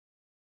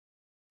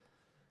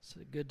It's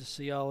good to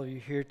see all of you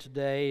here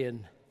today,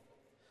 and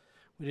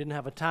we didn't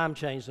have a time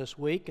change this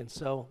week, and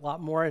so a lot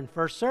more in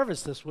first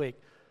service this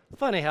week.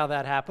 Funny how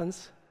that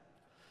happens.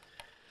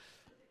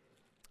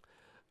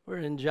 We're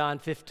in John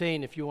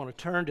 15, if you want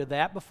to turn to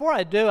that. Before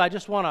I do, I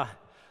just want a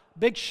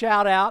big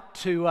shout out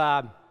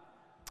to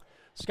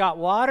Scott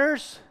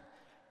Waters,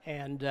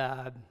 and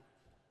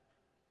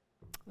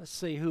let's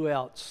see who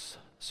else.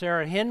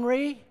 Sarah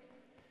Henry,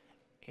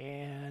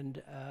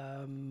 and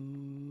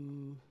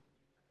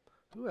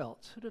who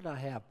else? Who did I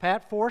have?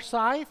 Pat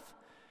Forsyth,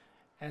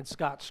 and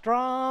Scott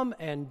Strom,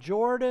 and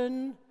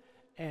Jordan,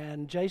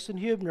 and Jason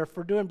Hubner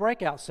for doing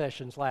breakout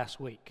sessions last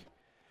week,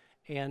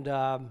 and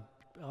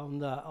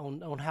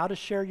on how to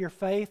share your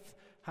faith,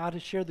 how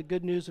to share the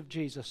good news of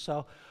Jesus.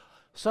 So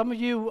some of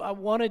you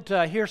wanted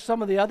to hear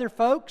some of the other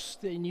folks,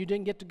 and you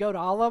didn't get to go to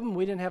all of them.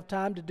 We didn't have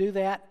time to do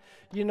that.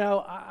 You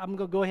know, I'm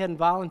going to go ahead and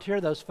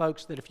volunteer those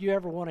folks that if you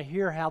ever want to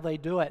hear how they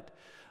do it,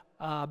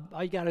 all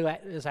you got to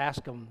do is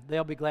ask them.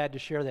 They'll be glad to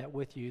share that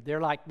with you.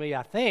 They're like me,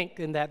 I think,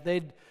 in that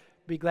they'd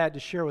be glad to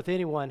share with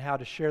anyone how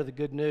to share the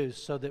good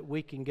news so that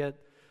we can get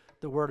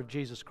the word of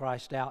Jesus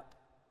Christ out.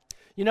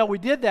 You know, we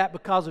did that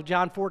because of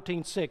John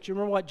 14:6. You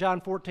remember what John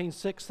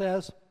 14:6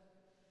 says?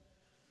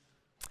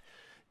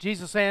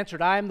 Jesus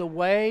answered, I am the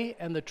way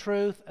and the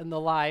truth and the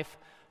life.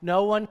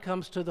 No one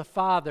comes to the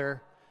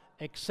Father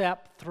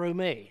except through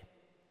me.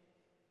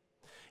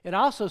 It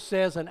also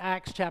says in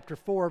Acts chapter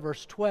 4,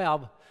 verse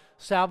 12,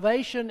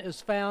 salvation is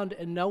found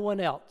in no one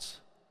else,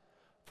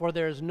 for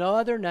there is no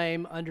other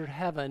name under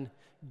heaven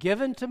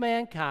given to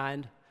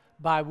mankind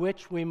by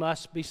which we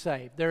must be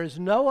saved. There is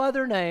no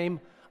other name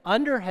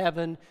under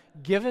heaven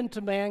given to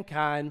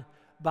mankind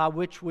by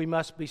which we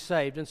must be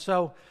saved. And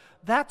so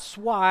that's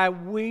why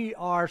we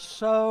are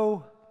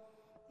so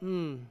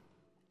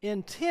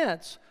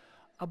intense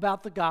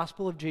about the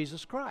gospel of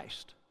Jesus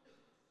Christ.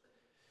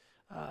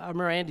 I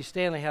remember Andy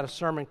Stanley had a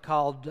sermon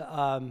called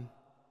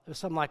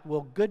something like,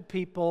 Will good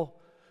people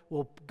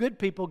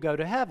go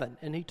to heaven?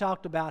 And he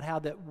talked about how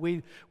that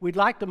we'd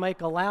like to make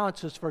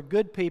allowances for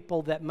good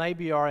people that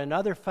maybe are in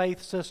other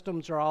faith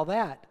systems or all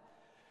that.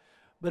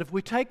 But if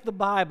we take the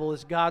Bible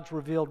as God's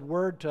revealed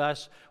word to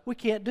us, we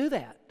can't do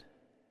that.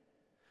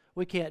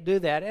 We can't do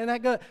that. And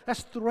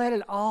that's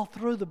threaded all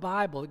through the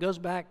Bible. It goes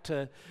back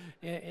to,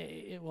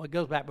 it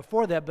goes back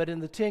before that, but in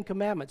the Ten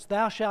Commandments,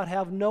 thou shalt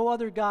have no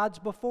other gods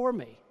before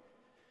me.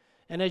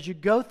 And as you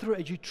go through,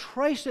 as you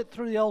trace it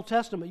through the Old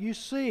Testament, you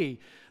see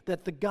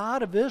that the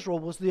God of Israel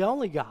was the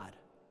only God.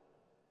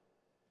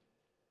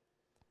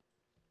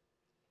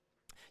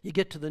 You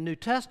get to the New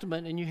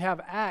Testament and you have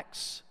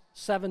Acts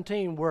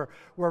 17 where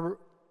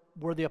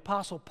the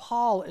Apostle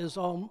Paul is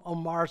on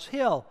Mars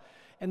Hill.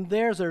 And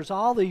there's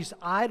all these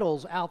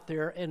idols out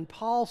there, and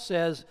Paul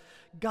says,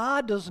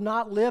 God does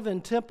not live in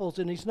temples,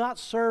 and he's not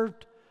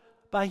served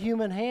by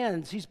human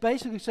hands. He's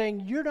basically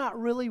saying, you're not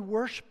really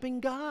worshiping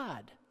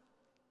God.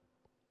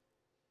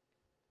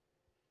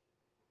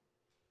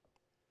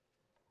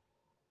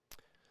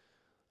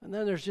 And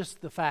then there's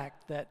just the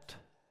fact that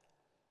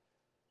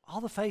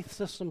all the faith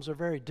systems are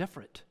very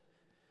different.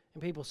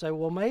 And people say,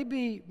 well,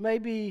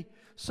 maybe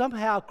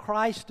somehow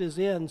Christ is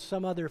in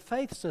some other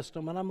faith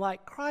system. And I'm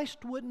like,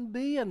 Christ wouldn't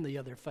be in the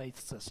other faith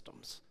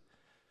systems.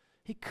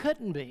 He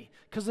couldn't be,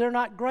 because they're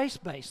not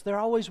grace-based. They're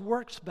always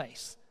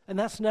works-based. And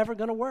that's never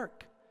going to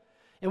work.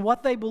 And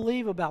what they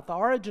believe about the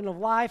origin of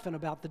life and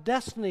about the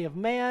destiny of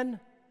man,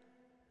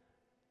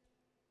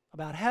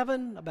 about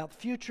heaven, about the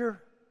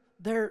future,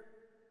 they're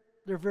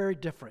very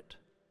different.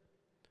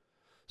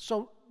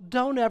 So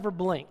don't ever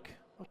blink,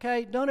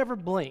 okay? Don't ever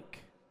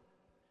blink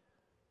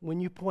when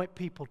you point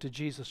people to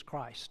Jesus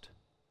Christ.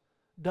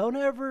 Don't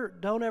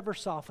ever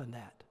soften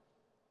that.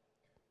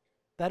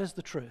 That is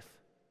the truth.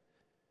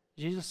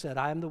 Jesus said,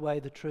 I am the way,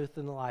 the truth,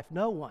 and the life.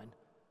 No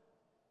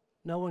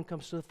one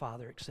comes to the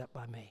Father except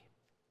by me.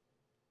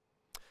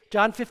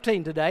 John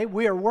 15 today,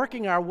 we are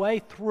working our way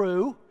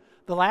through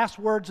the last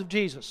words of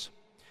Jesus.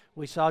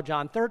 We saw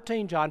John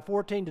 13, John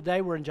 14.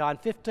 Today we're in John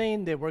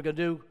 15. Then we're going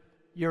to do,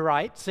 you're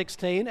right,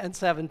 16 and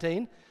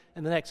 17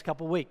 in the next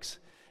couple weeks.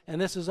 And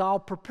this is all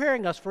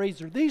preparing us for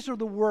Easter. These are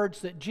the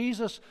words that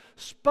Jesus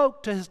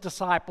spoke to his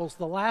disciples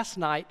the last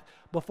night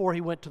before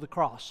he went to the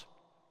cross.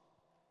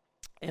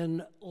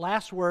 And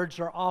last words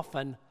are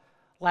often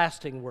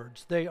lasting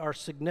words. They are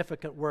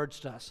significant words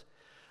to us.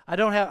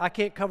 I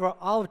can't cover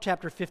all of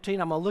chapter 15.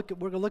 we're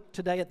going to look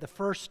today at the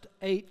first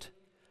 8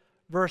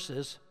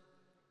 verses.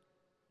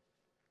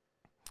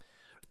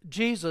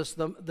 Jesus,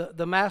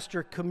 the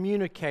master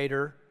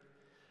communicator,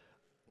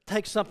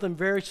 takes something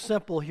very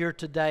simple here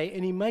today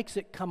and he makes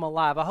it come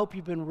alive. I hope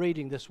you've been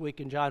reading this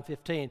week in John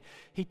 15.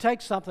 He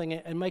takes something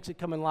and makes it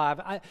come alive.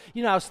 I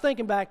was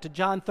thinking back to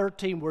John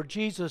 13 where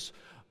Jesus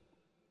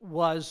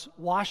was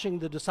washing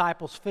the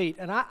disciples' feet,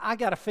 and I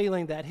got a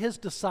feeling that his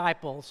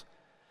disciples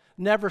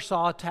never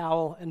saw a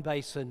towel and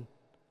basin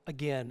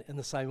again in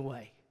the same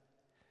way.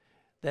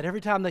 That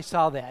every time they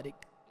saw that,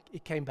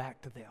 it came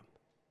back to them.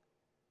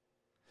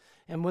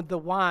 And with the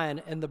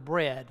wine and the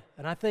bread,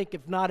 and I think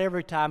if not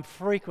every time,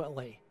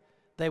 frequently,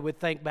 they would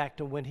think back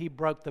to when he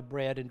broke the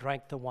bread and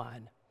drank the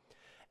wine.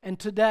 And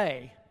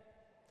today,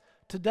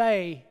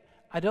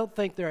 I don't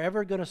think they're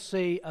ever going to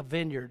see a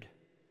vineyard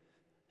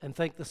and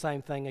think the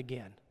same thing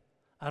again.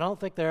 I don't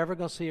think they're ever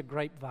going to see a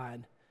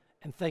grapevine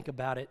and think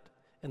about it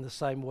in the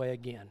same way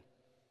again.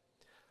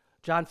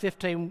 John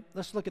 15,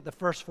 let's look at the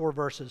first 4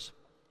 verses.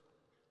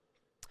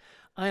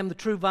 I am the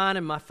true vine,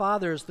 and my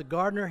Father is the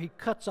gardener. He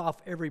cuts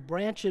off every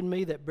branch in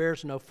me that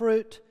bears no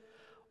fruit,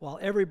 while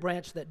every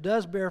branch that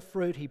does bear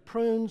fruit he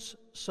prunes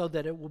so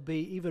that it will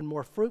be even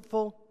more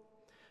fruitful.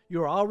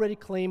 You are already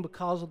clean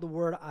because of the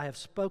word I have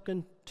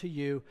spoken to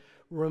you.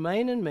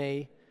 Remain in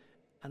me,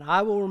 and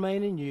I will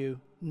remain in you.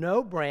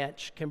 No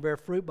branch can bear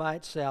fruit by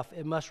itself.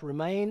 It must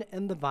remain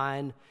in the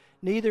vine.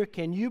 Neither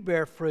can you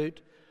bear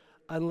fruit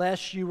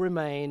unless you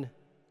remain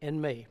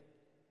in me.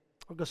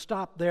 We're going to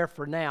stop there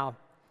for now.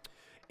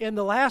 In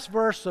the last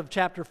verse of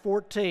chapter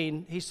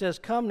 14, he says,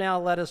 come now,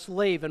 let us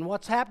leave. And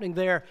what's happening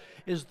there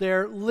is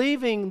they're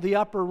leaving the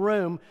upper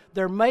room.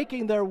 They're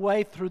making their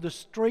way through the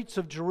streets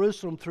of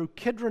Jerusalem, through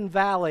Kidron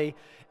Valley,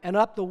 and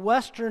up the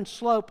western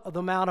slope of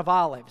the Mount of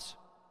Olives.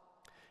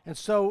 And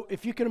so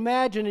if you can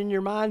imagine in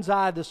your mind's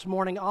eye this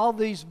morning, all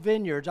these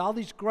vineyards, all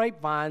these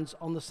grapevines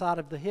on the side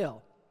of the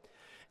hill.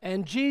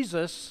 And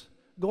Jesus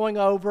going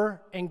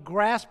over and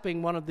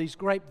grasping one of these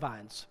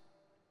grapevines.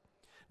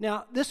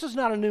 Now, this is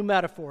not a new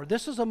metaphor.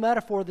 This is a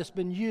metaphor that's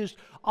been used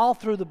all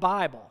through the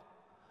Bible,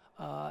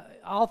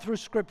 all through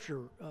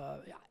Scripture.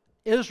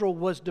 Israel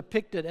was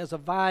depicted as a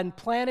vine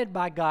planted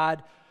by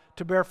God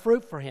to bear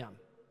fruit for Him.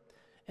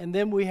 And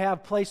then we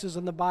have places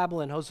in the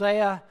Bible in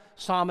Hosea,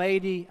 Psalm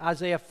 80,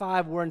 Isaiah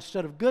 5, where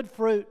instead of good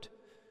fruit,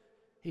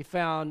 He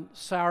found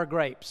sour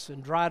grapes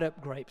and dried up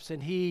grapes,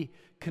 and He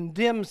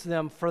condemns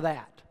them for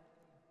that.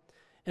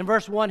 In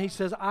verse 1, he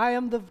says, I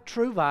am the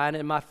true vine,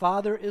 and my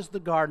Father is the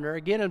gardener.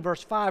 Again, in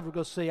verse 5, we're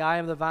going to see, I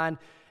am the vine,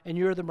 and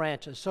you are the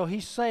branches. So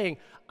he's saying,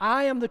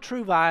 I am the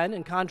true vine,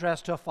 in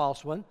contrast to a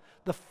false one.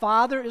 The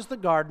Father is the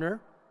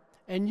gardener,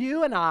 and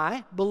you and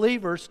I,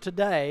 believers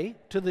today,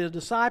 to the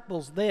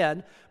disciples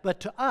then, but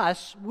to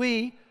us,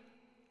 we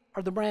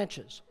are the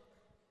branches.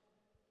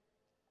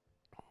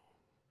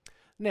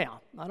 Now,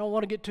 I don't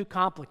want to get too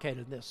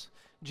complicated in this.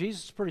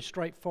 Jesus is pretty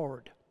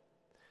straightforward.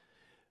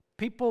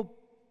 People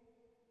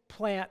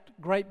plant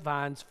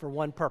grapevines for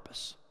one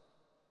purpose: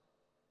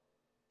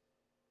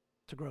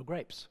 to grow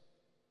grapes,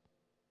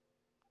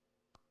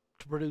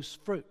 to produce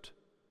fruit.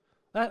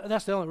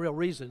 That's the only real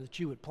reason that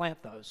you would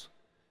plant those.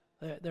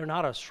 They're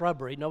not a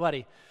shrubbery.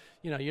 Nobody,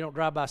 you don't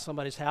drive by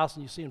somebody's house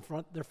and you see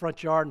their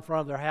front yard in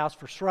front of their house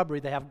for shrubbery.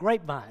 They have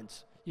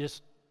grapevines.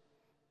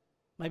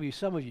 Maybe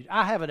some of you,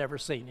 I haven't ever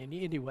seen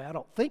any anyway. I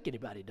don't think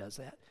anybody does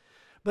that.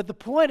 But the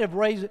point of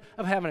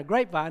having a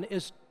grapevine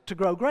is to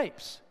grow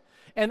grapes.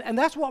 And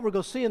that's what we're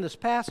going to see in this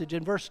passage.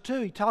 In verse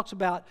 2, he talks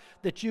about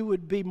that you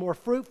would be more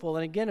fruitful.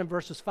 And again, in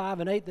verses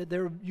 5 and 8,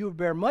 that you would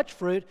bear much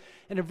fruit.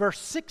 And in verse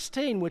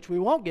 16, which we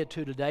won't get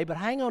to today, but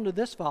hang on to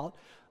this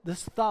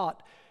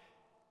thought.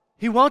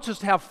 He wants us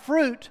to have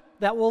fruit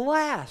that will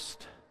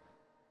last.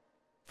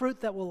 Fruit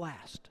that will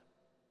last.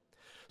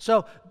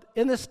 So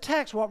in this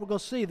text, what we're going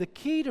to see, the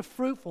key to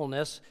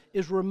fruitfulness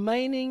is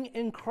remaining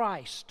in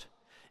Christ.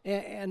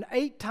 And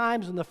 8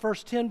 times in the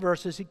first 10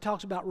 verses, he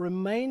talks about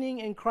remaining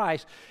in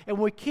Christ. And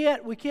we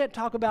can't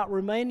talk about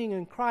remaining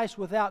in Christ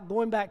without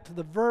going back to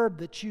the verb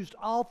that's used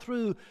all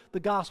through the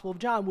Gospel of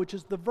John, which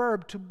is the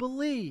verb to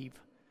believe.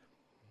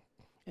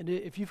 And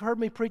if you've heard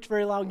me preach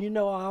very long, you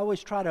know I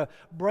always try to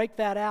break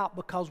that out,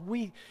 because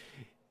we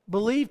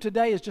believe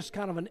today is just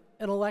kind of an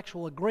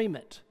intellectual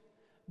agreement.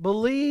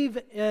 Believe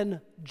in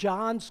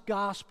John's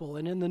Gospel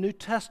and in the New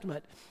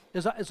Testament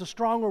is a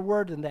stronger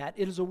word than that.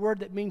 It is a word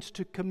that means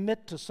to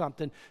commit to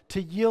something,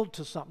 to yield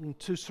to something,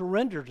 to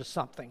surrender to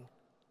something.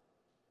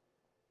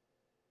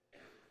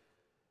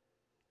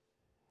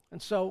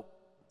 And so,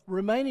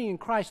 remaining in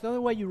Christ, the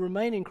only way you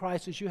remain in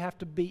Christ is you have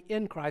to be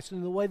in Christ.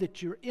 And the way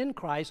that you're in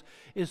Christ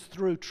is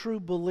through true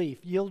belief,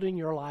 yielding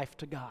your life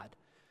to God.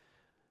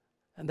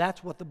 And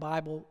that's what the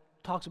Bible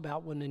talks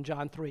about when in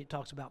John 3 it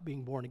talks about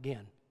being born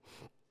again.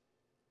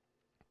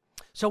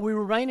 So we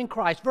remain in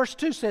Christ. Verse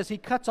 2 says, He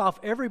cuts off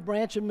every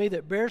branch in me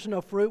that bears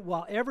no fruit,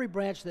 while every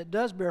branch that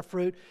does bear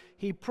fruit,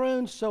 He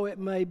prunes so it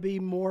may be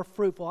more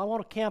fruitful. I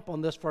want to camp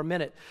on this for a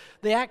minute.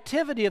 The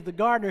activity of the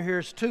gardener here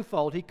is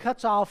twofold. He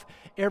cuts off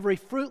every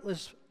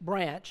fruitless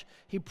branch.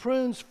 He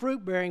prunes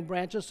fruit-bearing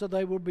branches so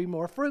they will be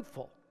more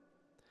fruitful.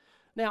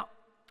 Now,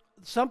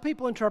 some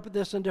people interpret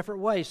this in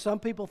different ways. Some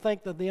people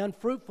think that the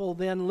unfruitful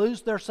then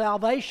lose their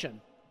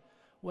salvation.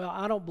 Well,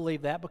 I don't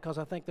believe that, because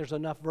I think there's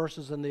enough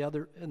verses in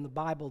the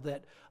Bible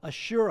that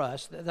assure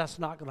us that that's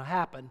not going to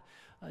happen.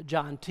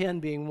 John 10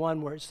 being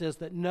one where it says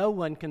that no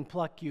one can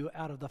pluck you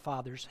out of the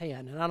Father's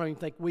hand. And I don't even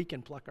think we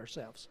can pluck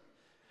ourselves.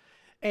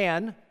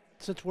 And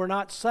since we're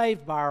not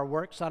saved by our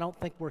works, I don't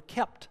think we're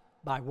kept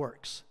by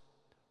works.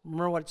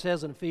 Remember what it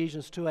says in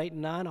Ephesians 2, 8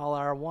 and 9? All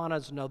our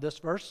Awanas know this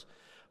verse.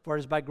 For it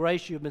is by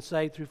grace you have been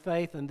saved through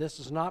faith, and this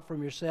is not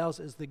from yourselves,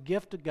 it is the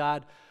gift of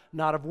God,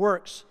 not of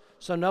works,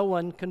 so no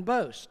one can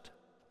boast.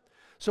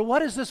 So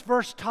what is this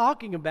verse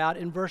talking about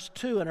in verse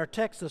 2 in our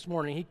text this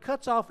morning? He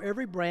cuts off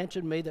every branch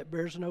in me that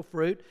bears no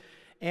fruit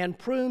and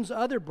prunes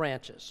other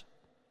branches.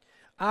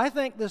 I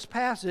think this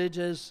passage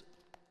is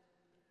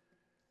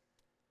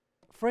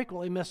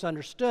frequently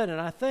misunderstood,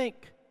 and I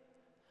think,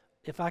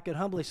 if I could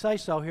humbly say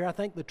so here, I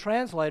think the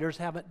translators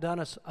haven't done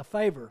us a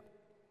favor.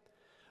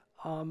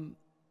 A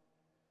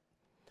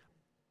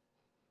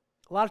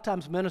lot of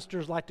times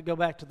ministers like to go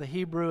back to the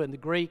Hebrew and the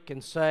Greek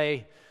and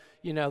say,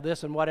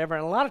 this and whatever,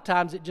 and a lot of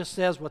times it just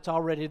says what's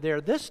already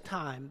there. This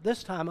time,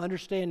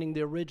 understanding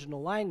the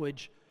original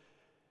language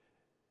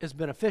is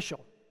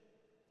beneficial.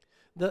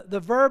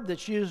 The verb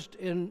that's used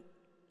in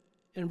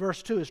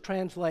verse 2 is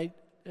translated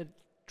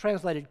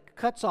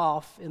cuts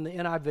off in the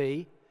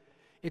NIV.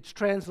 It's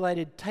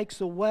translated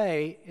takes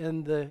away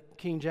in the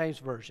King James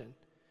Version.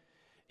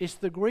 It's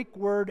the Greek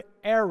word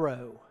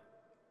arrow,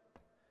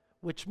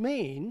 which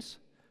means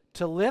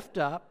to lift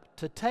up,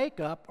 to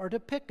take up, or to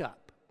pick up.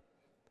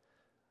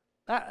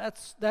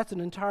 That's an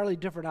entirely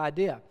different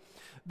idea.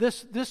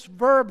 This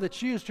verb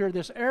that's used here,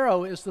 this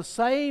arrow, is the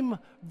same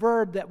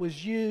verb that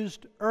was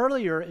used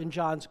earlier in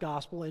John's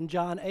Gospel, in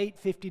John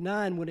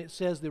 8:59, when it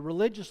says the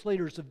religious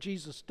leaders of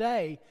Jesus'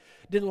 day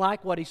didn't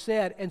like what he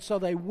said, and so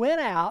they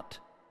went out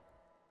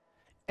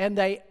and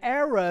they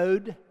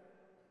arrowed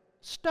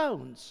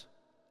stones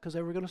because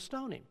they were going to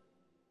stone him.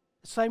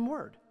 Same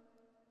word.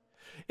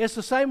 It's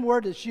the same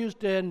word that's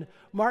used in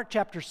Mark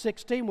chapter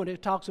 16 when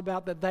it talks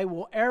about that they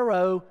will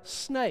arrow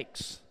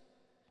snakes.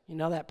 You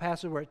know that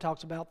passage where it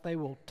talks about they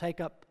will take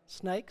up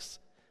snakes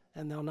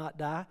and they'll not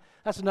die?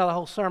 That's another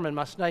whole sermon,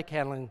 my snake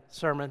handling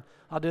sermon.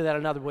 I'll do that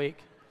another week.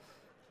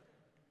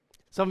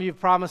 Some of you have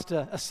promised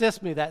to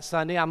assist me that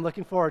Sunday. I'm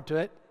looking forward to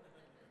it.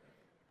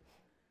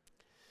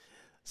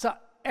 So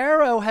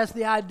arrow has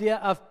the idea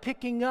of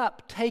picking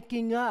up,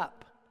 taking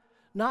up,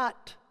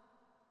 not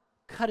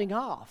cutting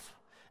off.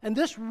 And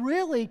this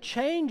really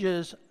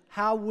changes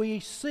how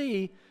we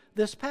see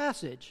this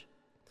passage.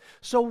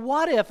 So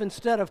what if,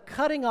 instead of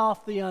cutting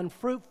off the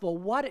unfruitful,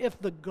 what if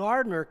the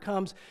gardener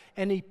comes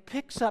and he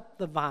picks up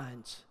the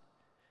vines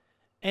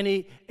and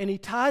he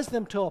ties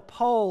them to a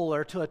pole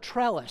or to a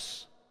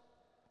trellis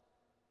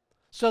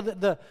so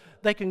that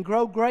they can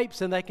grow grapes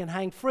and they can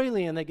hang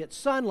freely and they get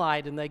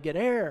sunlight and they get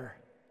air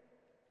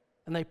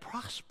and they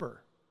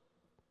prosper?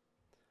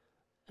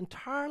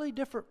 Entirely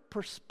different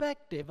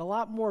perspective, a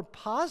lot more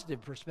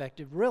positive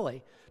perspective,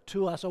 really,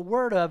 to us. A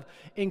word of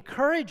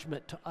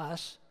encouragement to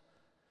us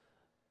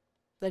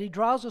that he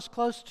draws us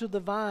close to the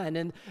vine.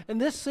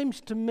 And this seems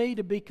to me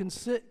to be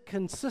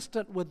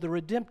consistent with the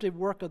redemptive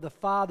work of the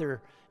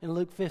Father in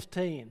Luke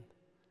 15,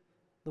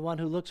 the one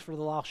who looks for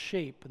the lost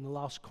sheep and the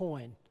lost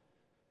coin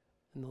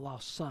and the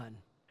lost son.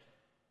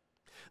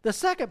 The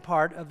second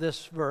part of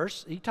this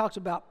verse, he talks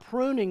about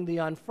pruning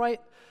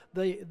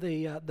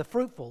the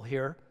fruitful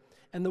here.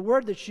 And the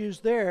word that's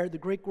used there, the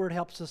Greek word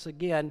helps us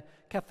again.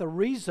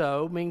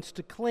 Katharizo means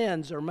to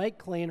cleanse or make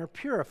clean or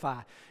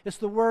purify. It's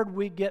the word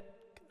we get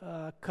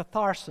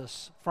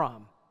catharsis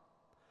from.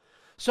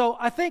 So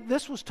I think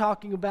this was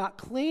talking about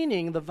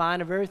cleaning the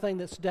vine of everything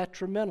that's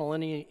detrimental,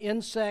 any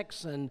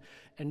insects and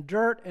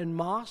dirt and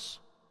moss.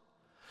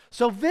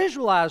 So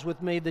visualize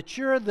with me that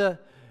you're the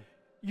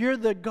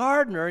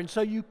gardener, and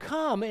so you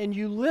come and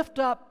you lift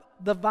up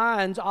the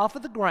vines off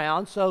of the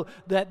ground so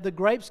that the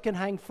grapes can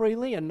hang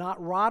freely and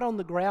not rot on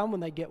the ground when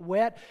they get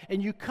wet.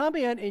 And you come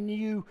in and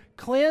you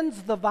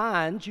cleanse the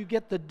vines. You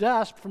get the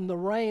dust from the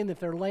rain. If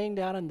they're laying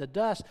down in the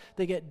dust,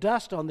 they get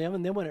dust on them.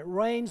 And then when it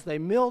rains, they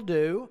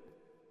mildew.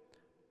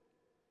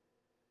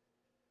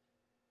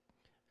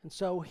 And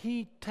so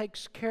he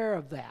takes care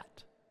of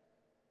that.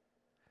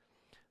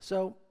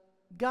 So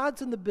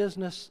God's in the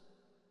business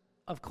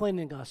of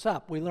cleaning us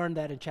up. We learned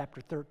that in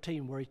chapter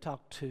 13 where he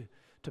talked to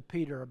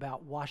Peter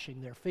about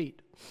washing their feet.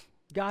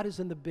 God is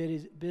in the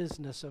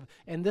business of,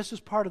 and this is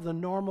part of the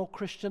normal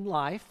Christian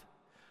life.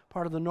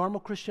 Part of the normal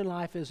Christian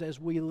life is as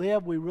we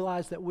live, we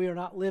realize that we are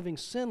not living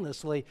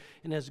sinlessly,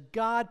 and as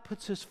God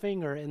puts his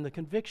finger in the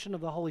conviction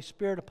of the Holy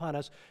Spirit upon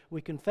us,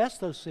 we confess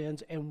those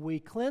sins and we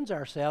cleanse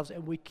ourselves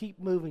and we keep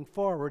moving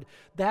forward.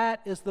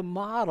 That is the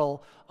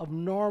model of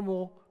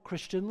normal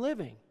Christian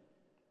living.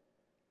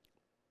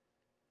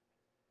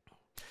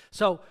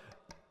 So,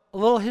 a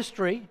little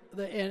history.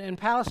 In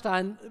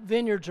Palestine,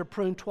 vineyards are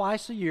pruned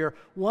twice a year,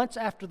 once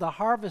after the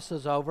harvest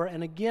is over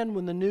and again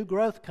when the new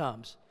growth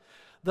comes.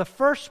 The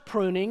first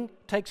pruning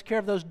takes care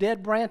of those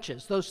dead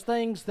branches, those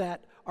things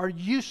that are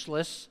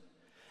useless,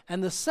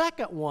 and the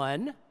second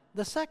one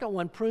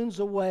prunes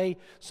away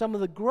some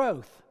of the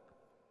growth.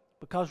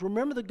 Because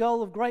remember the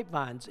goal of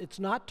grapevines, it's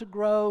not to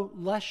grow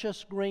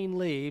luscious green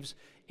leaves,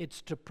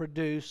 it's to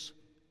produce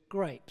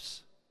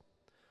grapes.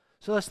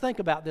 So let's think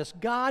about this.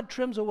 God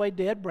trims away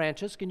dead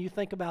branches. Can you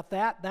think about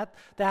that? That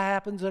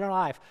happens in our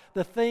life.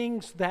 The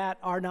things that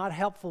are not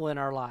helpful in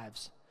our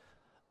lives.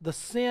 The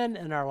sin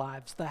in our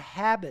lives. The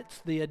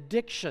habits, the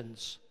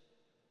addictions.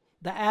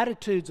 The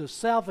attitudes of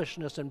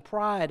selfishness and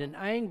pride and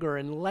anger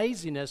and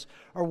laziness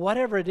or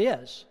whatever it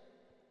is.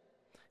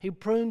 He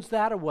prunes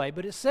that away.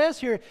 But it says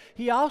here,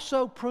 He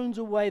also prunes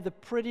away the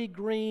pretty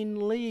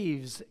green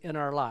leaves in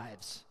our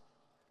lives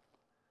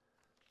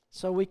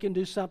so we can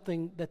do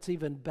something that's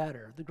even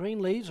better. The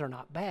green leaves are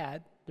not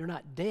bad. They're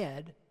not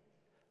dead.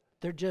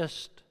 They're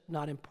just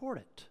not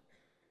important.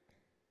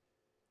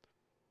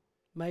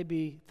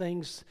 Maybe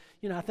things,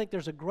 I think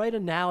there's a great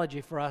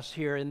analogy for us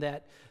here in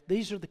that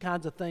these are the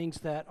kinds of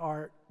things that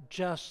are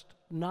just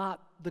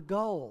not the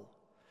goal.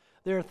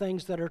 There are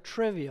things that are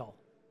trivial,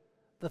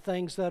 the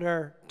things that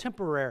are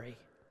temporary.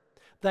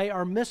 They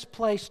are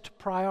misplaced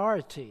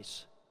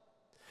priorities.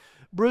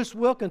 Bruce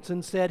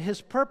Wilkinson said,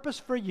 his purpose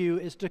for you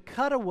is to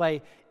cut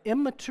away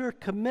immature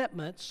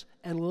commitments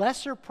and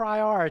lesser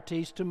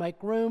priorities to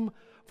make room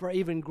for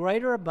even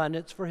greater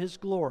abundance for His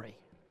glory.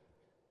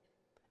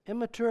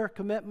 Immature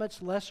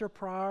commitments, lesser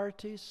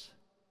priorities.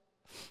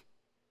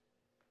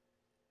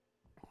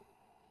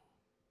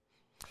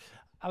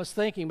 I was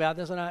thinking about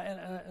this, and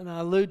I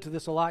allude to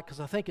this a lot because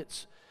I think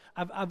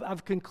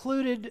I've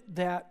concluded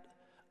that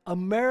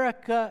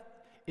America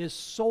is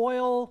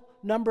soil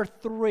number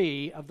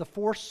 3 of the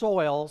 4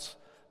 soils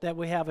that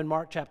we have in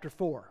Mark chapter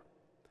 4.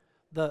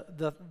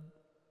 The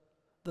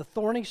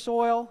thorny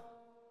soil,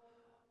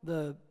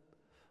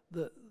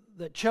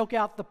 that choke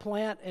out the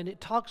plant, and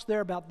it talks there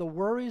about the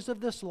worries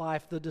of this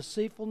life, the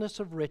deceitfulness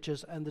of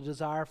riches, and the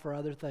desire for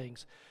other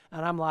things.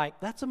 And I'm like,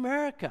 that's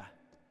America.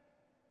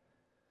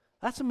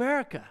 That's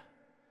America.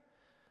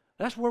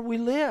 That's where we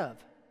live.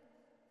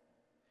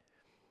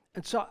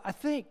 And so I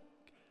think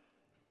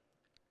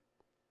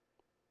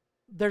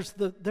there's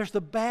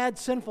the bad,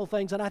 sinful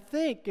things, and I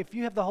think if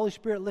you have the Holy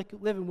Spirit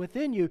living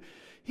within you,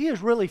 He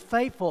is really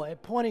faithful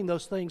at pointing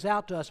those things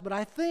out to us. But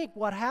I think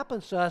what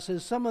happens to us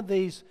is some of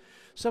these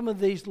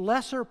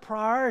lesser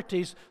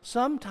priorities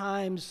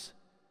sometimes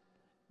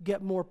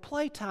get more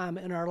playtime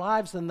in our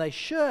lives than they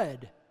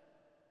should.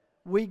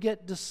 We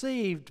get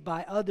deceived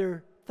by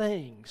other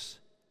things.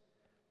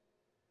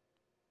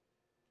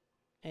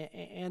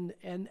 And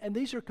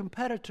these are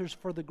competitors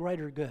for the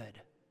greater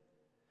good.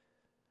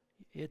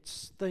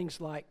 It's things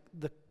like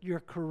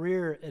your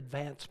career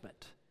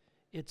advancement.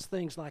 It's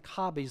things like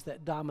hobbies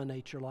that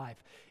dominate your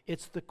life.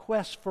 It's the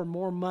quest for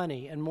more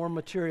money and more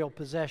material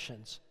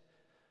possessions.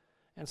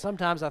 And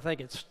sometimes I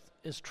think it's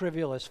as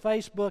trivial as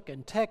Facebook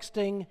and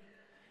texting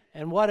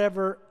and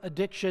whatever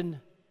addiction,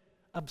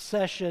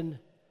 obsession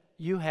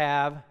you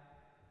have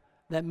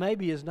that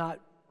maybe is not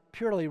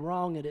purely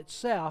wrong in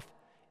itself,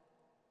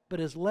 but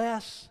is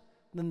less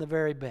than the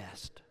very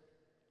best.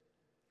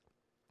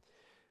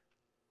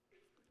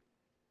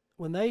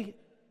 When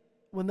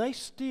they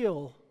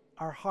steal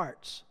our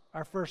hearts,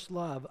 our first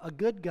love, a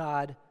good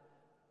God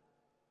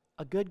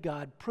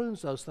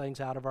prunes those things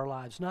out of our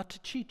lives, not to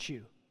cheat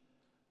you,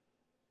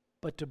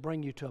 but to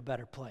bring you to a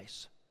better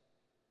place.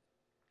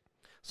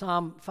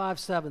 Psalm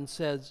 5:7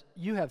 says,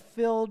 "You have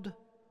filled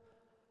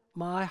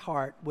my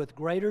heart with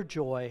greater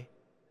joy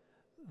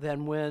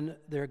than when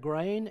their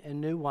grain and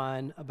new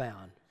wine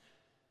abound."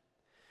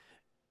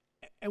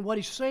 And what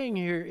he's saying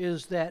here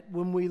is that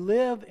when we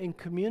live in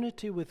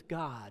community with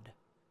God,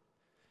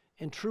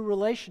 in true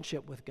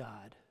relationship with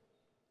God,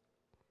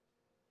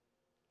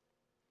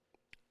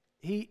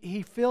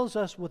 He fills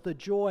us with a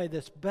joy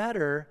that's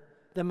better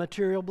than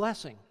material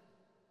blessing,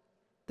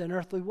 than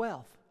earthly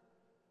wealth.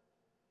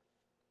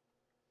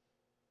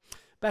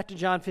 Back to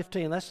John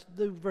 15. Let's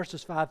do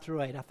verses 5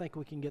 through 8. I think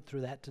we can get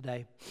through that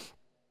today.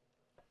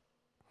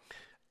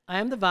 "I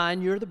am the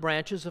vine, you are the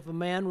branches. If a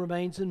man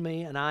remains in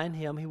me and I in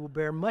him, he will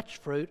bear much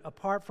fruit.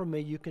 Apart from me,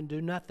 you can do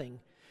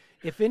nothing.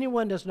 If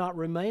anyone does not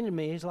remain in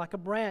me, he's like a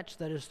branch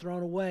that is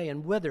thrown away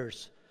and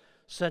withers.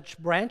 Such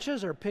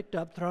branches are picked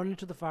up, thrown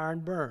into the fire,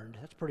 and burned."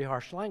 That's pretty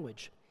harsh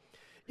language.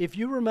 "If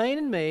you remain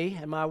in me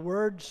and my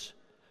words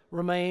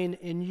remain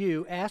in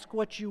you, ask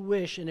what you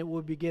wish and it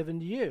will be given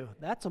to you."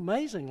 That's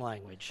amazing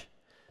language.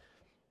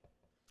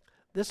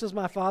 "This is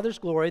my Father's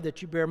glory,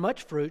 that you bear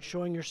much fruit,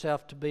 showing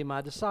yourself to be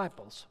my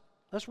disciples."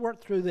 Let's work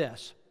through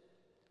this.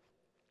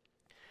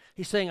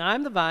 He's saying,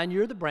 I'm the vine,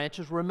 you're the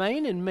branches,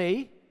 remain in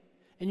me,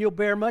 and you'll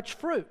bear much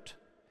fruit.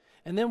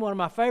 And then one of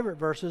my favorite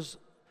verses,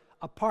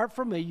 apart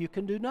from me, you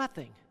can do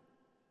nothing.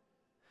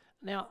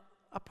 Now,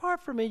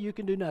 apart from me, you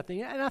can do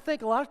nothing. And I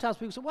think a lot of times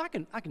people say, well,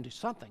 I can do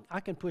something. I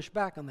can push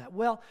back on that.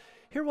 Well,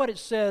 hear what it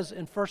says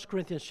in 1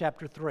 Corinthians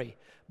chapter 3.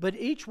 "But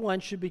each one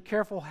should be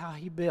careful how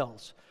he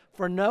builds.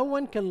 For no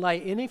one can lay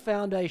any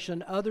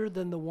foundation other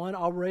than the one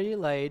already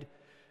laid,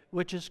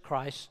 which is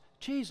Christ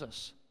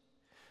Jesus."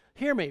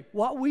 Hear me.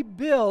 What we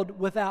build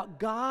without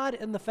God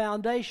in the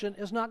foundation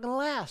is not going to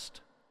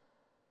last.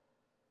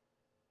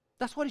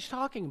 That's what he's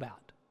talking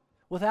about.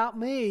 Without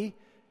me,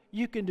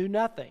 you can do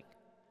nothing.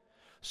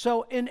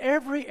 So in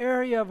every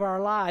area of our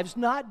lives,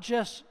 not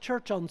just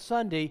church on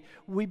Sunday,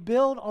 we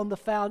build on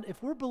the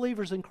if we're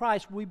believers in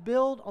Christ, we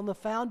build on the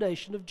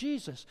foundation of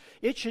Jesus.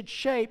 It should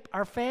shape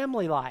our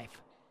family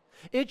life.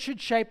 It should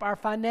shape our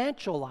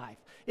financial life.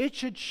 It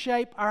should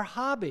shape our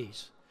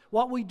hobbies,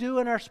 what we do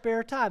in our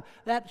spare time.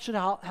 That should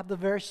have the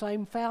very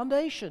same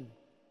foundation.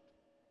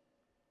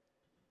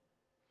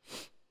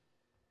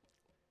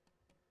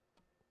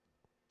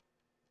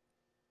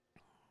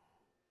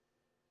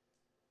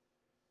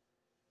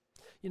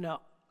 You know,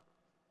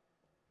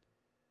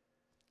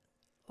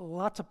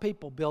 lots of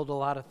people build a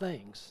lot of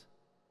things,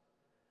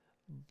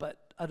 but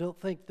I don't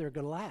think they're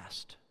going to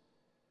last.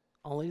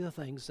 Only the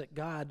things that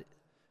God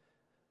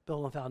built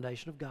on the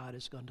foundation of God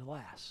is going to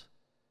last.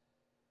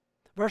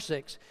 Verse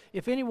 6,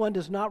 if anyone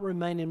does not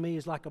remain in me,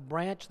 is like a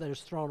branch that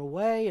is thrown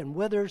away and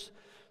withers.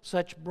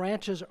 Such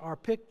branches are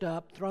picked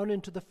up, thrown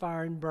into the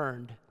fire, and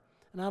burned.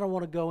 And I don't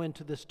want to go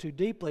into this too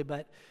deeply,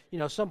 but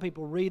some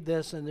people read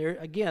this and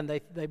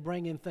they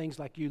bring in things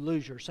like you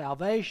lose your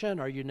salvation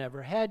or you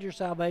never had your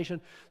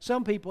salvation.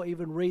 Some people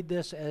even read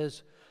this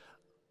as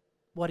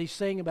what he's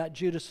saying about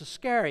Judas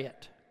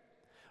Iscariot.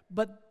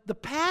 But the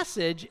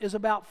passage is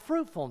about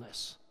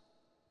fruitfulness.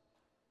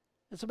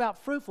 It's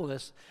about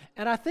fruitfulness.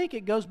 And I think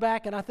it goes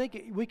back, and I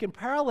think we can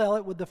parallel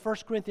it with the 1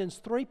 Corinthians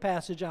 3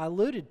 passage I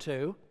alluded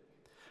to.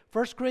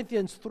 1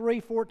 Corinthians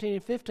 3, 14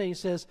 and 15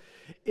 says,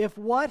 if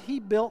what he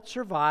built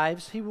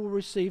survives, he will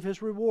receive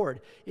his reward.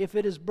 If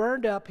it is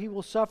burned up, he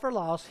will suffer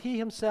loss. He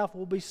himself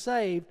will be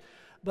saved,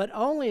 but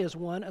only as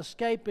one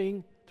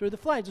escaping through the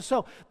flames. And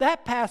so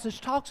that passage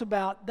talks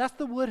about, that's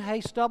the wood,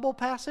 hay, stubble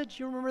passage.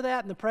 You remember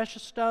that? And the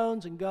precious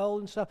stones and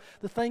gold and stuff,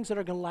 the things that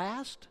are going to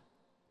last.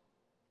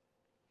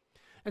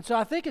 And so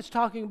I think it's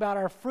talking about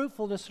our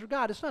fruitfulness for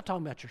God. It's not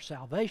talking about your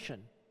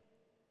salvation.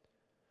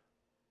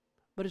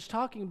 But it's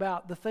talking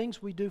about the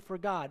things we do for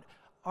God.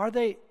 Are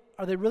they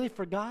really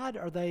for God?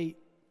 Or are they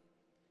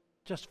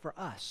just for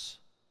us?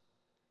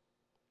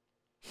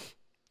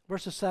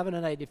 Verses 7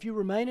 and 8. If you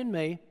remain in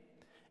me,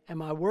 and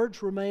my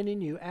words remain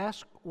in you,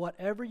 ask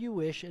whatever you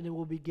wish, and it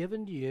will be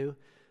given to you.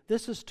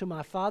 This is to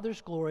my Father's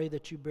glory,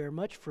 that you bear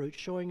much fruit,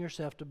 showing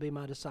yourself to be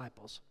my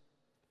disciples.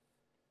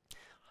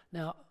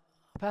 Now,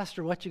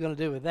 Pastor, what you going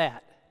to do with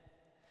that?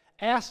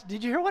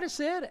 Did you hear what it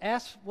said?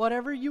 Ask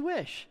whatever you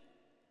wish.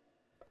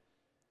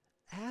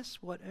 Ask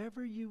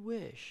whatever you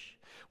wish.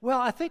 Well,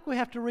 I think we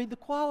have to read the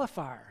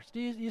qualifiers. Do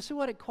you see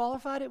what it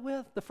qualified it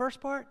with? The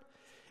first part?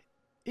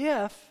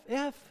 If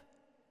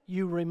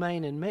you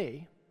remain in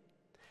me,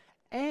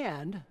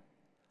 and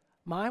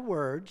my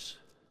words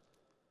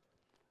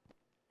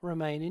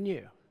remain in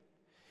you.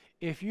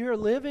 If you're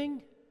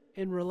living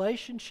in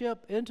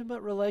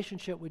intimate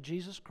relationship with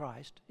Jesus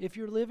Christ, if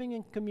you're living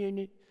in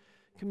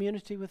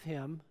community with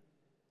Him,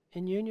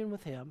 in union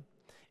with Him,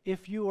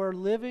 if you are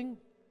living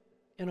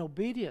in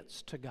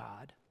obedience to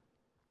God,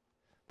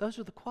 those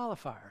are the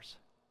qualifiers.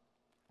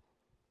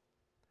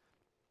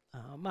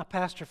 My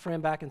pastor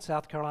friend back in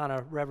South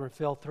Carolina, Reverend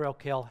Phil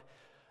Threlkill,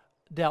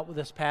 dealt with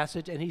this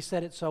passage, and he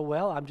said it so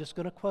well, I'm just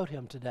going to quote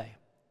him today.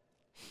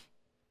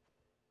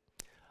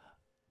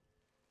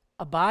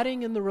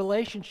 Abiding in the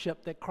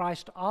relationship that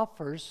Christ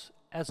offers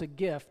as a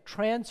gift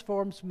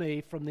transforms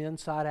me from the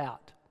inside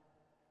out.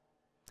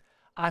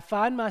 I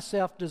find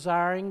myself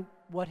desiring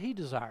what He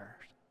desires.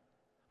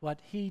 What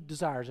He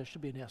desires, there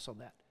should be an S on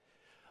that.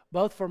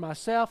 Both for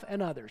myself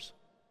and others.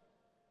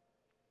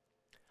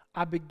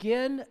 I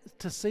begin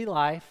to see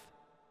life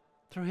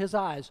through His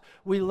eyes.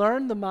 We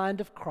learn the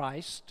mind of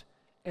Christ,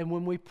 and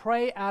when we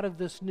pray out of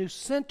this new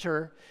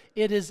center,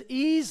 it is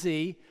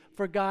easy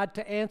for God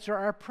to answer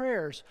our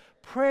prayers.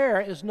 Prayer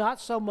is not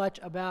so much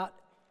about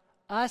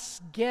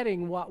us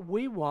getting what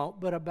we want,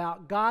 but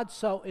about God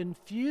so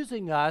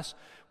infusing us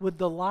with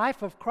the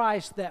life of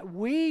Christ that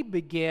we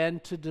begin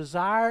to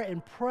desire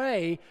and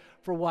pray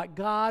for what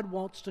God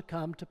wants to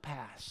come to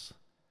pass.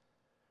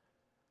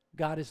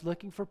 God is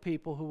looking for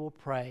people who will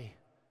pray,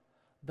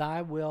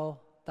 Thy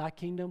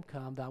kingdom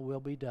come, Thy will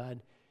be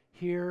done,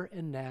 here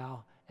and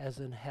now as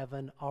in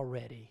heaven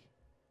already.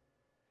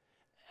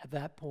 At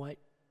that point,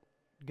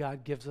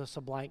 God gives us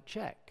a blank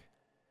check.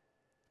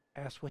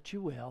 Ask what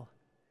you will,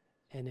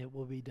 and it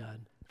will be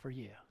done for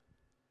you.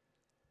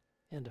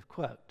 End of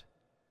quote.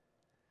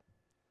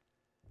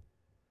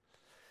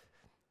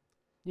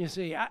 You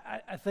see,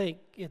 I think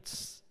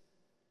it's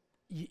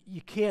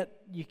you can't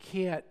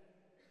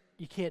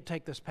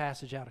take this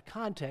passage out of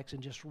context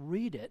and just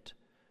read it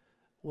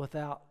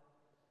without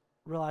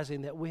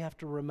realizing that we have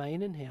to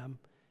remain in Him.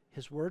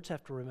 His words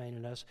have to remain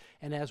in us.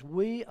 And as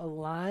we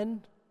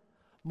align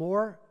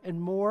more and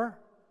more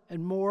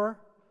and more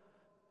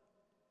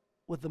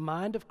with the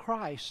mind of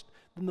Christ,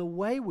 then the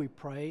way we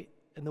pray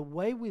and the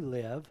way we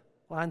live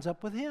lines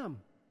up with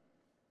Him.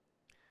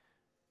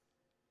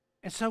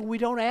 And so we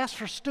don't ask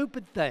for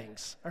stupid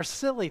things or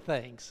silly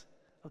things,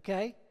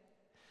 okay?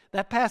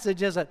 That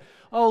passage isn't,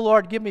 oh,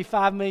 Lord, give me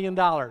 $5 million.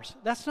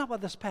 That's not what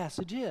this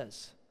passage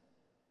is.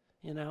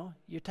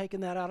 You're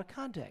taking that out of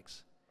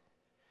context.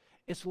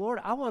 It's, Lord,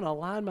 I want to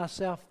align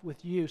myself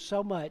with you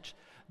so much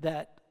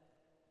that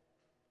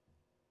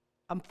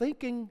I'm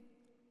thinking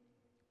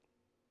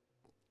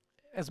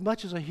as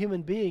much as a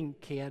human being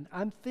can,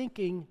 I'm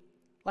thinking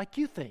like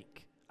you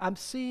think. I'm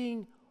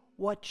seeing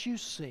what you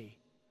see.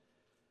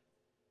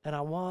 And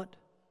I want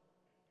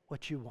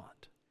what you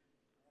want.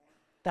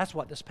 That's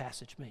what this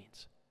passage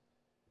means.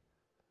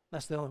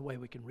 That's the only way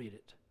we can read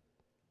it.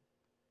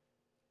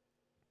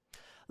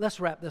 Let's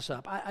wrap this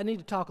up. I need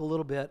to talk a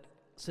little bit,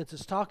 since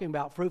it's talking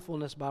about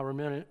fruitfulness by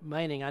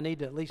remaining, I need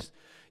to at least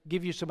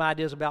give you some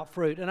ideas about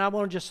fruit. And I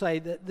want to just say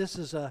that this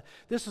is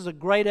a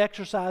great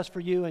exercise for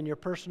you in your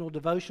personal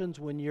devotions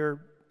when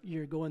you're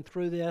going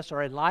through this,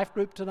 or in life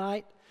group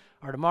tonight,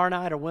 or tomorrow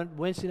night, or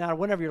Wednesday night, or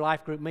whenever your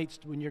life group meets.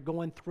 When you're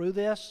going through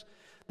this,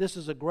 this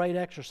is a great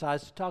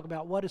exercise to talk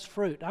about what is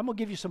fruit. I'm going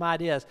to give you some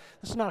ideas.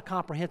 This is not a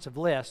comprehensive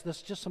list. This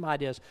is just some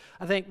ideas.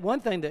 I think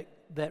one thing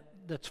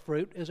that's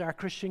fruit is our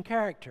Christian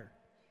character.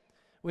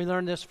 We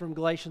learned this from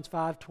Galatians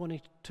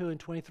 5:22 and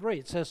 23.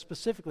 It says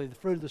specifically, the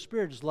fruit of the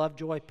Spirit is love,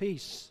 joy,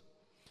 peace,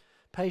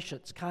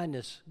 patience,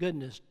 kindness,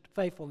 goodness,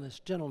 faithfulness,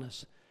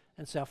 gentleness,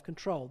 and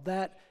self-control.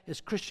 That is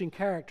Christian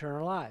character in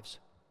our lives.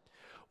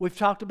 We've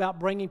talked about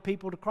bringing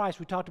people to Christ.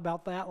 We talked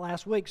about that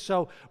last week.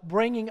 So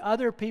bringing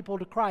other people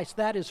to Christ,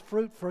 that is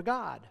fruit for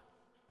God.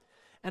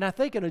 And I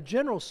think in a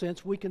general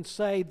sense, we can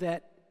say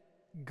that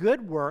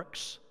good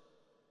works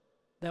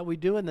that we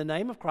do in the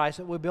name of Christ,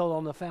 that we build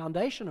on the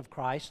foundation of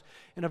Christ,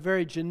 in a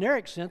very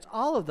generic sense,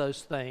 all of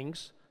those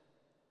things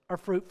are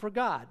fruit for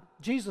God.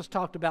 Jesus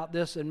talked about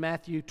this in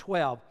Matthew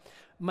 12.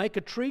 Make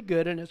a tree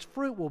good and its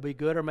fruit will be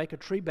good, or make a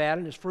tree bad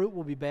and its fruit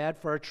will be bad,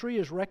 for a tree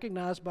is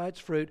recognized by its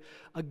fruit.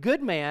 A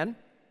good man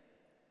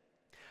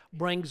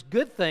brings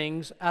good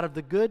things out of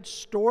the good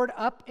stored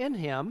up in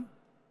him,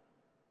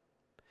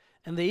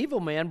 and the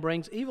evil man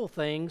brings evil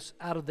things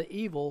out of the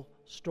evil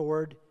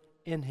stored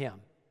in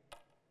him.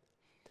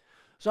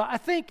 So I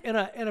think in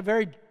a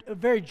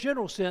very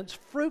general sense,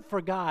 fruit for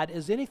God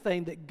is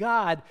anything that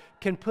God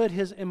can put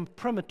His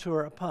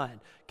imprimatur upon,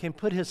 can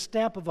put His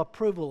stamp of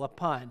approval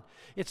upon.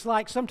 It's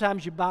like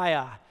sometimes you buy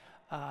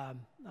I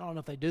don't know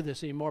if they do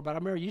this anymore, but I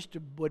remember you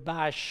would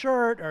buy a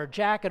shirt or a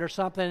jacket or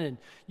something, and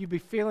you'd be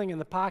feeling in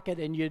the pocket,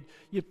 and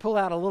you'd pull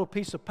out a little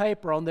piece of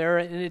paper on there,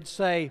 and it'd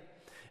say,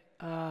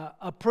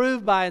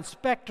 approved by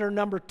inspector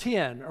number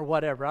 10 or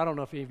whatever. I don't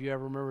know if any of you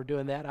ever remember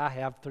doing that. I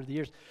have through the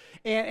years.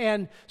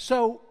 And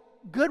so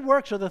good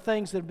works are the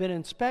things that have been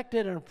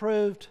inspected and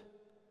approved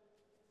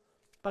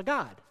by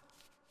God,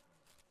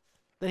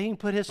 that He can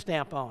put His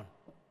stamp on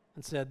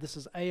and said, this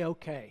is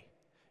A-OK.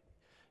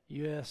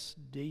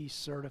 USD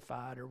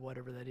certified or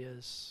whatever that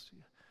is.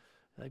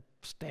 They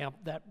stamp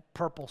that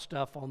purple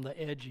stuff on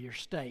the edge of your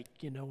steak,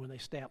 when they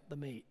stamp the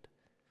meat.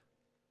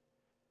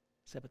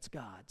 Except it's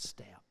God's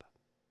stamp.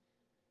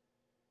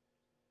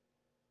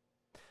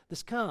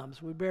 This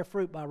comes, we bear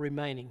fruit by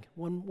remaining.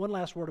 One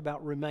last word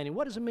about remaining.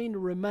 What does it mean to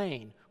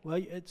remain?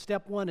 Well,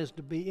 step one is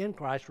to be in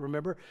Christ,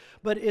 remember.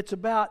 But it's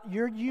about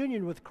your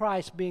union with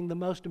Christ being the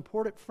most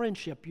important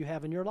friendship you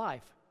have in your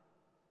life.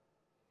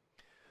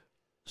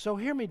 So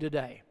hear me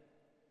today.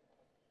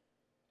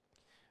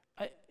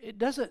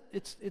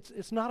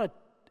 It's not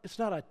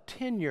a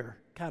tenure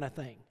kind of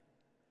thing.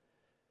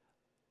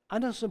 I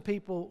know some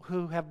people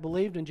who have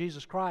believed in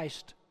Jesus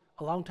Christ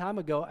a long time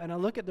ago, and I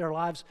look at their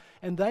lives,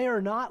 and they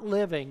are not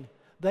living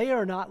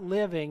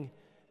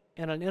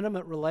in an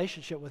intimate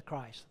relationship with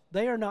Christ.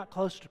 They are not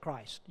close to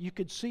Christ. You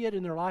could see it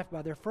in their life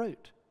by their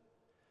fruit.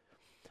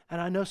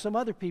 And I know some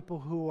other people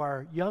who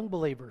are young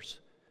believers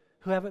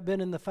who haven't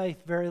been in the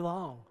faith very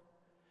long,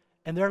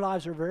 and their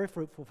lives are very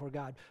fruitful for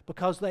God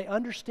because they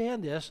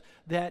understand this,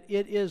 that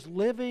it is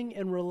living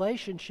in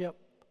relationship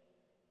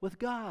with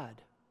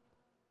God.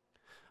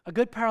 A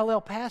good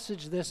parallel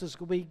passage to this is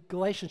going to be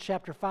Galatians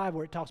chapter 5,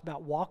 where it talks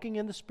about walking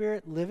in the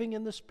Spirit, living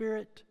in the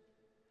Spirit.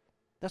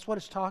 That's what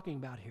it's talking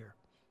about here.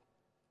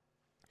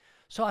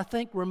 So I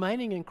think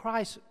remaining in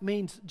Christ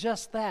means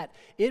just that.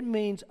 It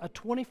means a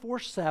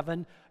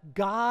 24/7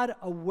 God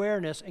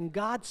awareness and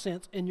God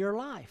sense in your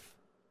life.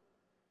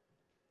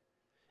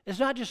 It's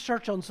not just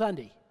church on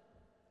Sunday.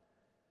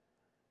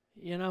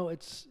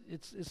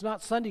 It's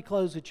not Sunday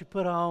clothes that you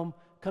put on,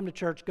 come to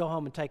church, go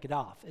home, and take it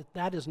off.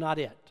 That is not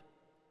it.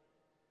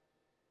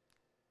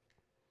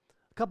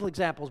 A couple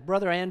examples.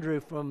 Brother Andrew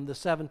from the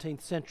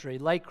 17th century,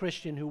 lay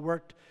Christian who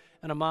worked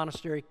in a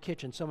monastery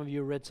kitchen. Some of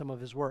you read some of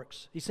his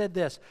works. He said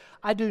this,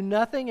 I do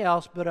nothing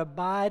else but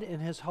abide in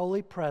His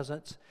holy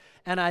presence,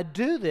 and I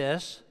do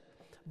this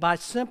by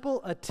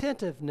simple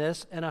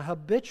attentiveness and a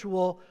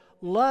habitual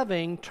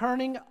loving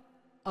turning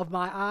of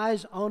my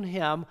eyes on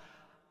Him.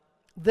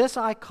 This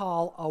I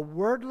call a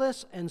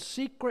wordless and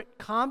secret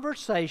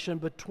conversation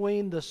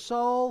between the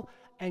soul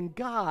and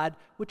God,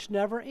 which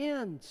never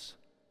ends.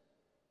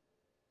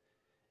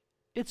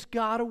 It's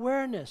God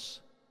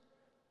awareness.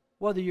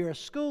 Whether you're a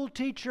school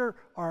teacher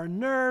or a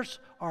nurse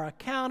or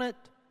accountant,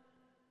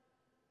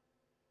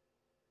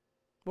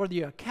 whether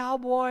you're a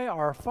cowboy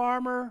or a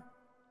farmer,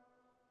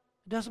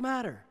 it doesn't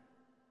matter.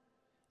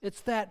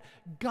 It's that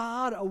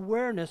God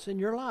awareness in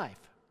your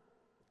life.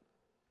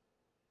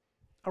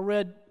 I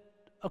read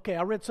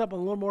something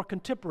a little more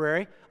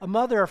contemporary. A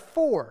mother of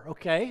 4,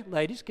 okay,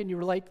 ladies, can you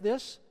relate to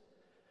this?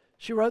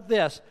 She wrote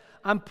this,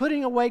 I'm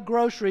putting away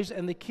groceries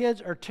and the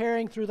kids are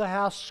tearing through the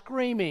house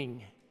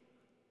screaming.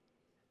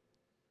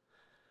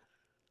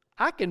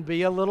 I can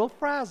be a little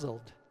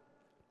frazzled.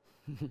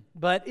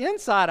 But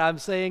inside I'm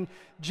saying,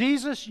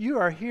 Jesus, you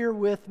are here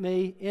with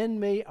me, in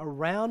me,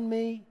 around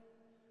me.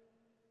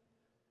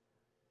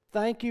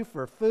 Thank you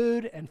for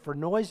food and for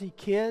noisy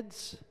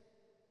kids.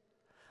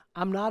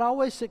 I'm not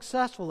always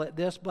successful at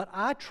this, but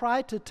I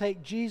try to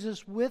take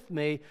Jesus with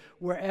me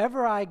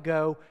wherever I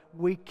go.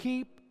 We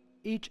keep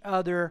each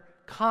other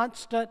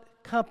constant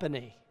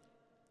company.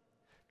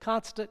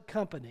 Constant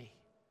company.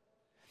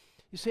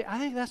 You see, I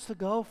think that's the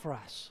goal for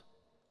us.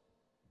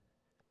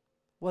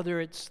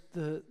 Whether it's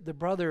the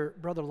Brother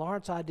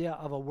Lawrence idea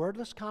of a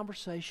wordless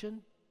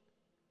conversation,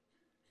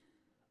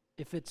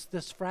 if it's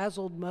this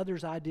frazzled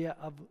mother's idea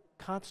of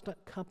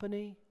constant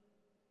company,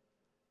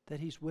 that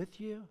he's with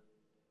you.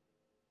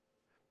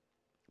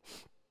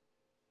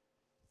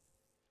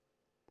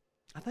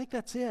 I think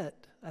that's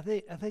it. I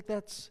think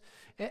that's,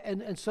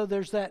 and so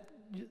there's that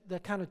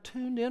kind of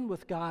tuned in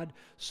with God.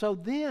 So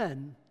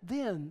then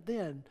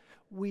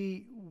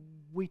we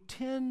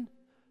tend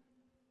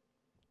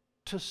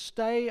to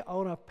stay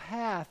on a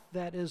path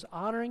that is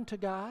honoring to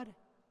God,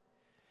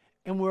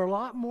 and we're a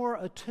lot more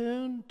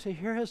attuned to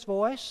hear His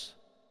voice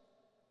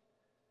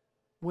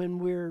when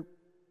we're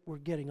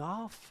getting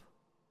off.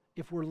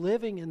 If we're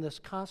living in this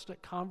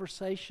constant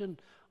conversation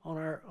on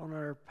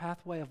our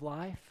pathway of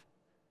life.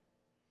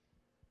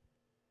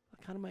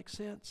 That kind of makes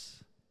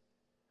sense.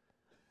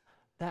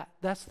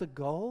 That's the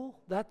goal.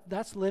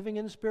 That's living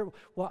in the Spirit.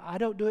 Well, I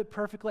don't do it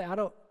perfectly. I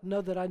don't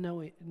know that I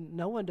know it.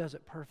 No one does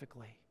it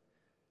perfectly.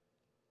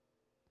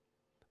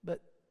 But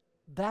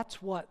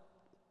that's what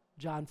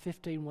John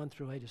 15,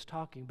 1-8 is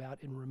talking about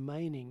in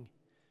remaining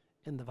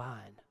in the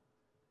vine.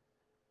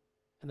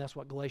 And that's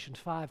what Galatians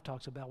 5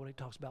 talks about when it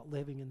talks about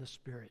living in the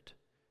Spirit.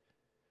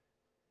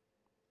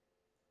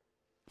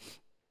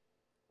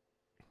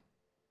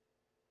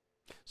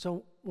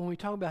 So when we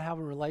talk about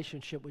having a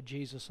relationship with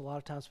Jesus, a lot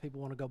of times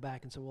people want to go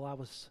back and say, well, I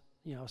was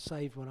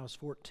saved when I was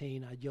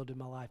 14. I yielded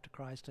my life to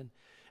Christ. And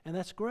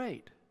that's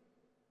great.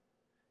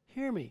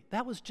 Hear me.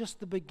 That was just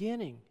the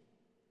beginning.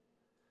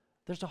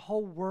 There's a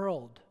whole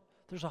world.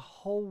 There's a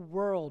whole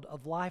world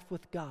of life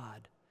with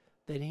God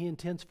that He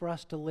intends for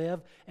us to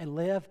live and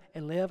live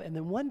and live. And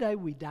then one day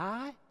we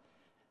die.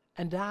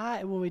 And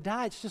when we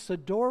die, it's just a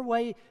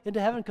doorway into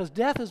heaven because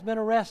death has been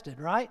arrested,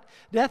 right?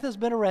 Death has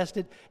been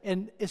arrested,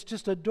 and it's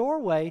just a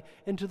doorway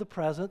into the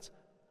presence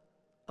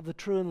of the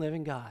true and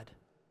living God,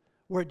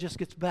 where it just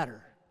gets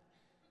better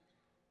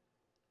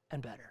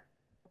and better.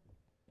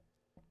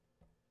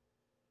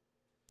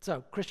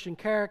 So, Christian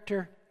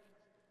character,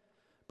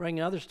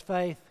 bringing others to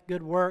faith,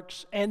 good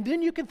works, and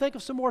then you can think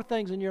of some more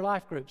things in your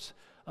life groups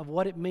of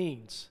what it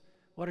means.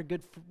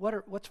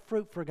 What's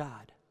fruit for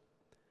God?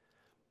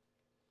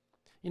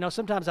 You know,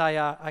 sometimes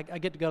I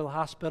get to go to the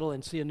hospital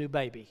and see a new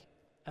baby,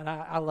 and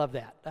I love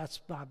that.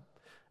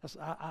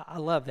 I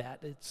love that.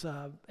 It's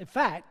in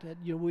fact,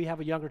 we have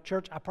a younger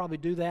church. I probably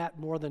do that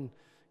more than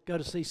go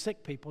to see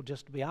sick people.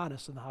 Just to be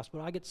honest, in the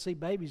hospital, I get to see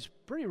babies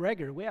pretty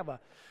regularly. We have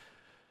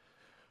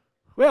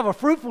a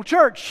fruitful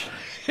church.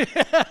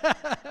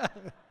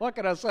 What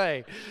can I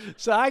say?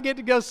 So I get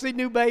to go see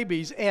new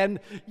babies, and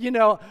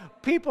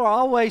people are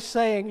always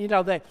saying,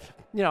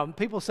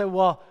 people say,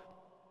 well,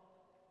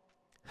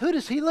 who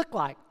does he look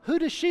like? Who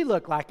does she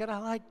look like? And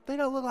they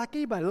don't look like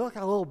anybody. They look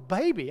like a little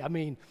baby. I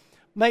mean,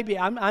 maybe,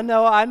 I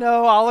know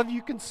all of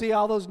you can see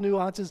all those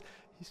nuances.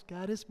 He's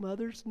got his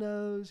mother's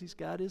nose. He's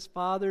got his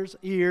father's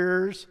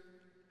ears,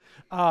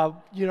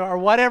 or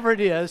whatever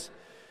it is.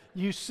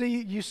 You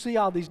see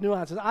all these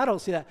nuances. I don't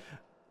see that.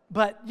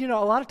 But, a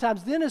lot of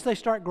times then as they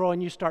start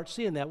growing, you start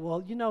seeing that.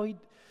 Well,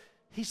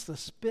 he's the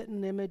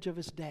spitting image of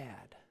his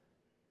dad.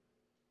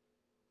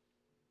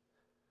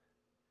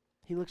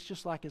 He looks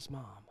just like his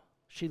mom.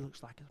 She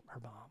looks like her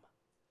mom.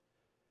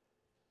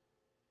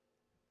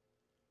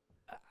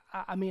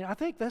 I mean, I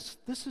think this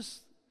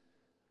is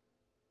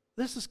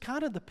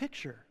kind of the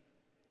picture.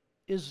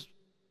 Is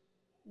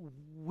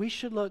we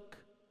should look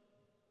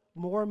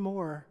more and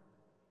more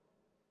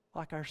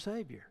like our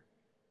Savior.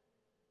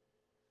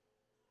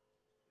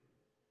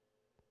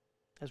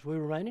 As we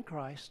remain in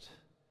Christ,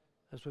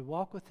 as we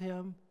walk with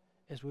Him,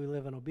 as we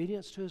live in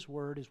obedience to His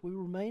Word, as we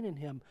remain in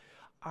Him,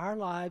 our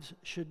lives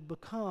should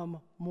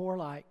become more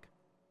like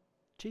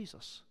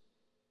Jesus.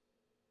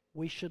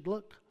 We should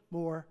look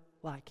more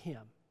like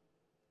Him.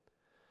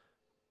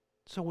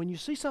 So when you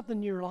see something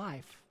in your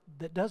life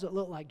that doesn't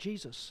look like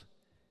Jesus,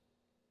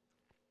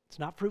 it's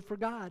not fruit for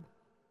God.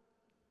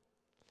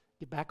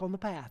 Get back on the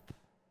path.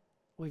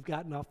 We've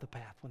gotten off the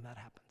path when that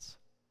happens.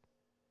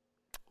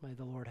 May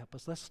the Lord help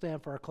us. Let's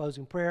stand for our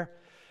closing prayer.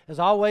 As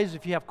always,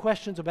 if you have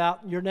questions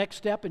about your next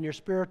step in your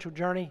spiritual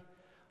journey,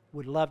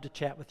 we'd love to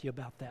chat with you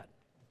about that.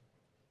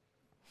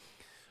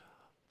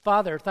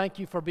 Father, thank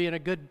you for being a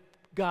good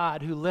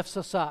God who lifts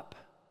us up,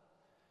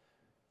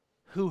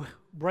 who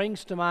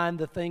brings to mind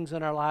the things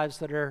in our lives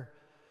that are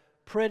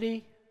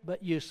pretty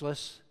but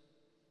useless.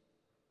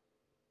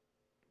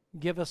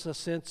 Give us a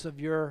sense of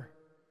your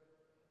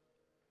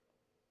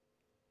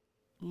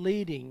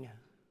leading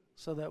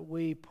so that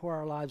we pour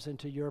our lives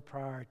into your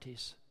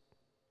priorities.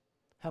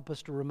 Help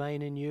us to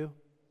remain in you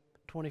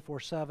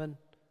 24/7,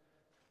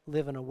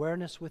 live in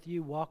awareness with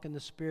you, walk in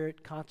the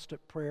Spirit,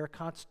 constant prayer,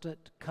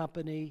 constant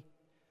company,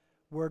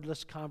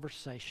 wordless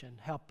conversation.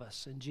 Help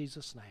us in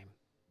Jesus' name.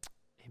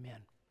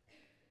 Amen.